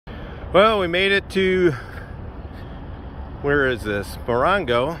Well, we made it to, where is this?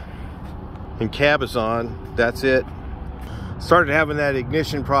 Morongo in Cabazon. That's it. Started having that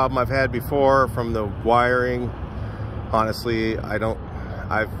ignition problem I've had before from the wiring. Honestly,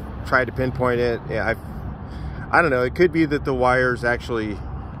 I've tried to pinpoint it. Yeah, I don't know. It could be that the wires actually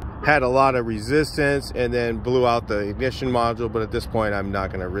had a lot of resistance and then blew out the ignition module, but at this point I'm not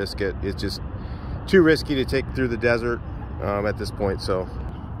going to risk it. It's just too risky to take through the desert at this point. So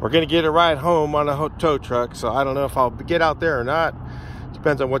we're going to get a ride home on a tow truck. So I don't know if I'll get out there or not.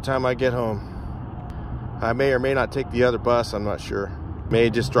 Depends on what time I get home. I may or may not take the other bus. I'm not sure. May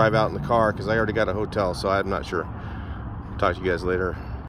just drive out in the car because I already got a hotel, so I'm not sure. Talk to you guys later.